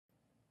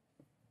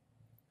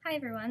Hi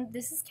everyone,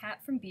 this is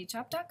Kat from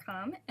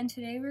beadshop.com, and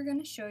today we're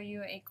going to show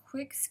you a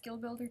quick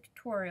Skillbuilder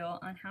tutorial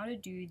on how to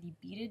do the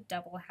beaded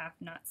double half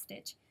knot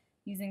stitch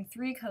using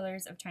 3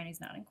 colors of Chinese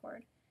knotting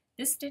cord.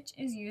 This stitch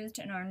is used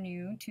in our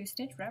new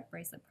 2-stitch wrap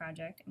bracelet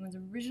project and was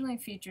originally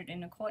featured in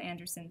Nicole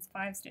Anderson's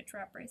 5-stitch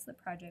wrap bracelet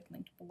project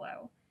linked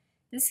below.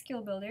 This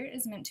Skillbuilder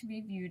is meant to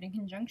be viewed in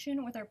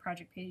conjunction with our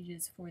project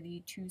pages for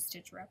the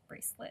 2-stitch wrap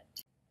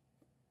bracelet.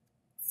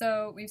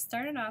 So we've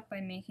started off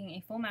by making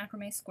a full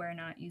macrame square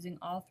knot using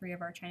all 3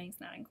 of our Chinese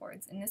knotting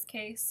cords. In this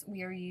case,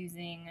 we are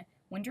using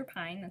winter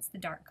pine, that's the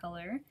dark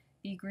color,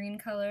 the green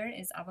color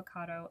is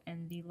avocado,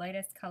 and the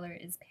lightest color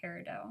is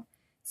peridot.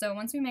 So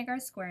once we make our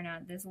square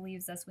knot, this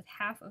leaves us with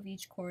half of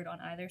each cord on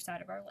either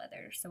side of our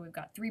leather. So we've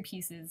got 3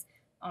 pieces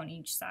on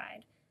each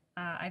side.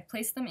 I've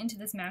placed them into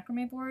this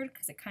macrame board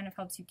because it kind of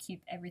helps you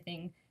keep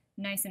everything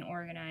nice and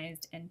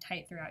organized and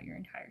tight throughout your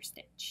entire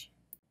stitch.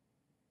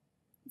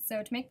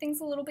 So to make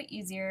things a little bit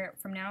easier,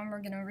 from now on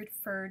we're going to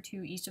refer to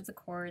each of the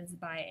cords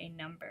by a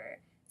number.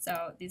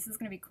 So this is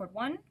going to be cord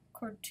 1,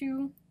 cord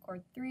 2,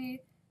 cord 3,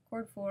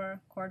 cord 4,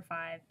 cord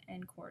 5,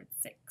 and cord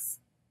 6.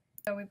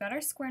 So we've got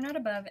our square knot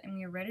above and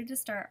we are ready to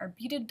start our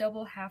beaded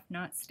double half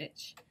knot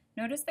stitch.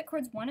 Notice that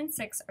cords 1 and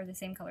 6 are the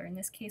same color, in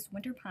this case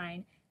winter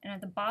pine, and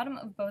at the bottom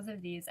of both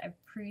of these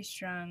I've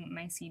pre-strung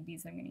my seed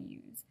beads I'm going to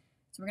use.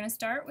 So we're going to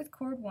start with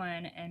cord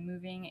 1 and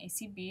moving a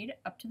seed bead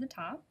up to the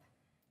top.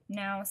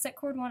 Now set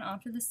cord 1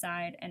 off to the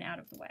side and out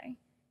of the way.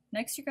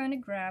 Next you're going to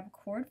grab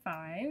cord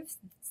 5,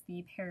 it's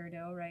the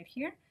peridot right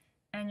here,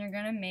 and you're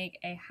going to make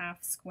a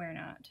half square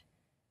knot.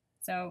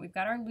 So we've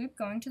got our loop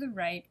going to the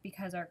right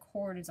because our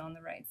cord is on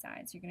the right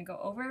side. So you're going to go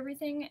over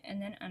everything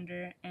and then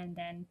under and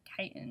then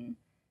tighten.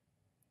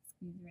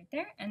 Squeeze right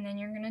there, and then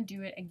you're going to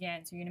do it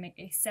again. So you're going to make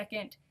a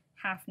second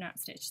half knot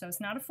stitch. So it's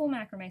not a full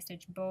macrame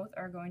stitch, both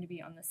are going to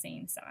be on the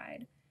same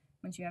side.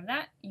 Once you have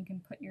that, you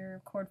can put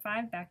your cord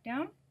 5 back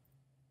down.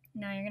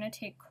 Now you're going to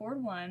take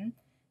cord 1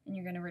 and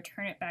you're going to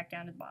return it back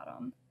down to the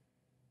bottom.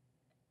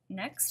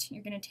 Next,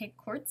 you're going to take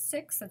cord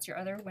 6, that's your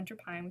other winter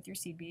pine with your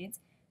seed beads,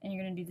 and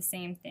you're going to do the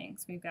same thing.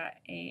 So we've got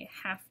a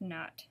half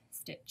knot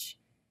stitch.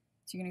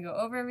 So you're going to go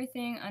over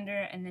everything, under,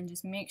 and then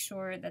just make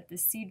sure that the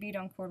seed bead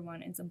on cord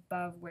 1 is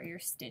above where your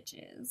stitch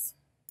is.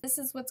 This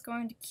is what's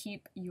going to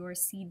keep your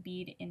seed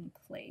bead in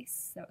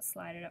place. So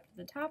slide it up to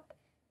the top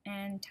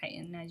and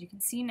tighten. As you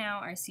can see now,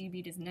 our seed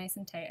bead is nice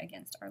and tight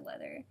against our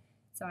leather.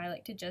 So I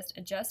like to just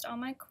adjust all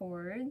my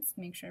cords,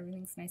 make sure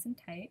everything's nice and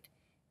tight,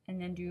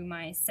 and then do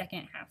my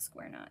second half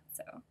square knot.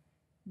 So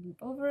loop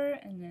over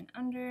and then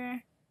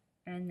under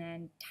and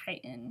then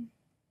tighten.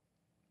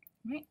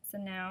 Alright, so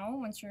now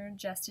once you're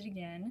adjusted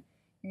again,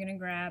 you're going to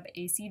grab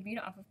a seed bead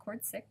off of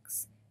cord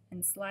 6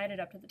 and slide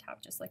it up to the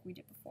top just like we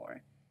did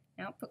before.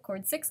 Now put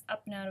cord 6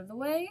 up and out of the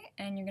way,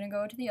 and you're going to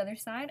go to the other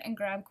side and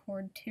grab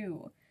cord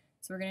 2.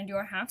 So we're going to do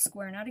our half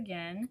square knot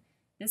again.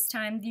 This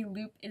time the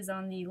loop is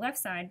on the left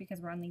side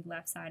because we're on the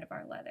left side of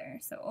our leather.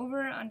 So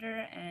over,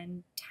 under,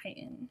 and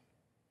tighten.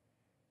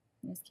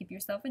 Just keep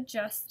yourself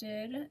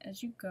adjusted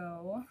as you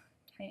go.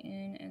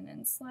 Tighten and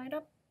then slide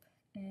up,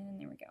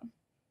 and there we go.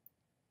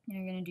 And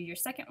you're going to do your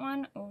second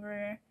one,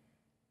 over,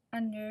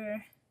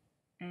 under,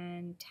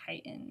 and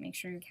tighten. Make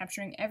sure you're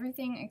capturing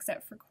everything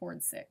except for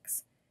cord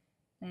 6.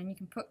 Then you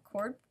can put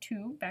cord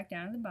 2 back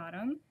down at the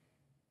bottom,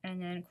 and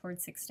then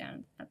cord 6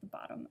 down at the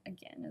bottom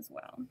again as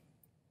well.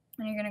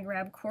 And you're going to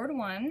grab cord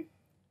 1,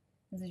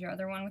 this is your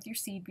other one with your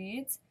seed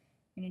beads,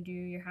 you're going to do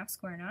your half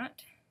square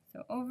knot,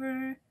 so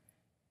over,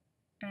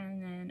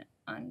 and then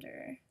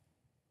under.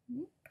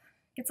 It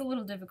gets a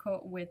little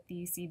difficult with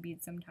the seed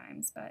beads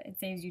sometimes, but it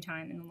saves you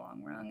time in the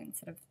long run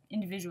instead of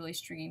individually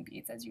stringing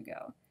beads as you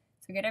go.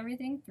 So get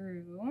everything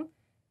through,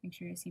 make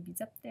sure your seed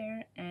bead's up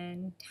there,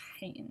 and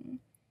tighten.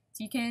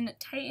 So you can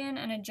tighten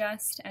and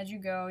adjust as you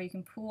go. You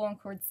can pull on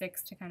cord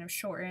 6 to kind of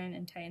shorten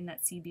and tighten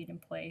that seed bead in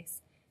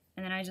place.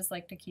 And then I just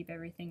like to keep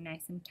everything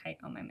nice and tight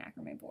on my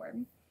macrame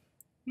board.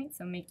 Right,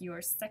 so make your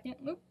second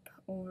loop,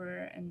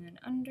 over and then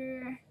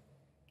under,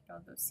 get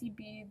all those seed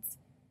beads,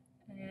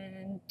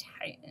 and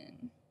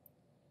tighten.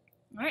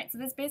 Alright, so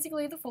that's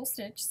basically the full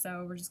stitch,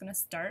 so we're just going to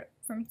start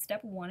from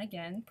step 1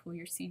 again, pull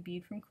your seed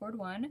bead from cord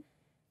 1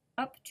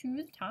 up to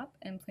the top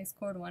and place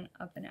cord 1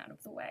 up and out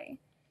of the way.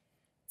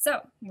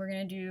 So we're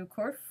going to do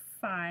cord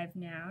 5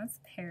 now, it's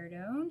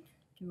peridot,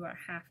 do our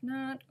half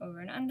knot, over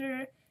and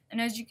under. And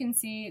as you can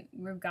see,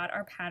 we've got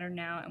our pattern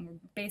now, and we're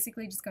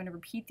basically just going to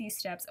repeat these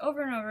steps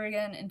over and over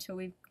again until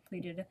we've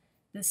completed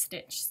the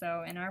stitch.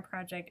 So in our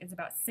project, it's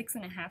about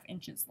 6.5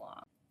 inches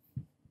long.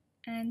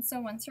 And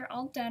so once you're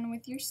all done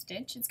with your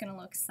stitch, it's going to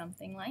look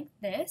something like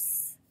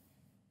this.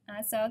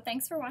 So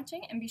thanks for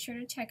watching, and be sure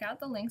to check out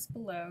the links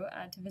below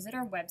to visit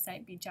our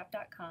website,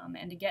 beadshop.com,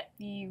 and to get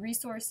the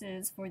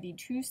resources for the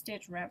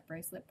 2-stitch wrap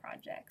bracelet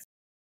projects.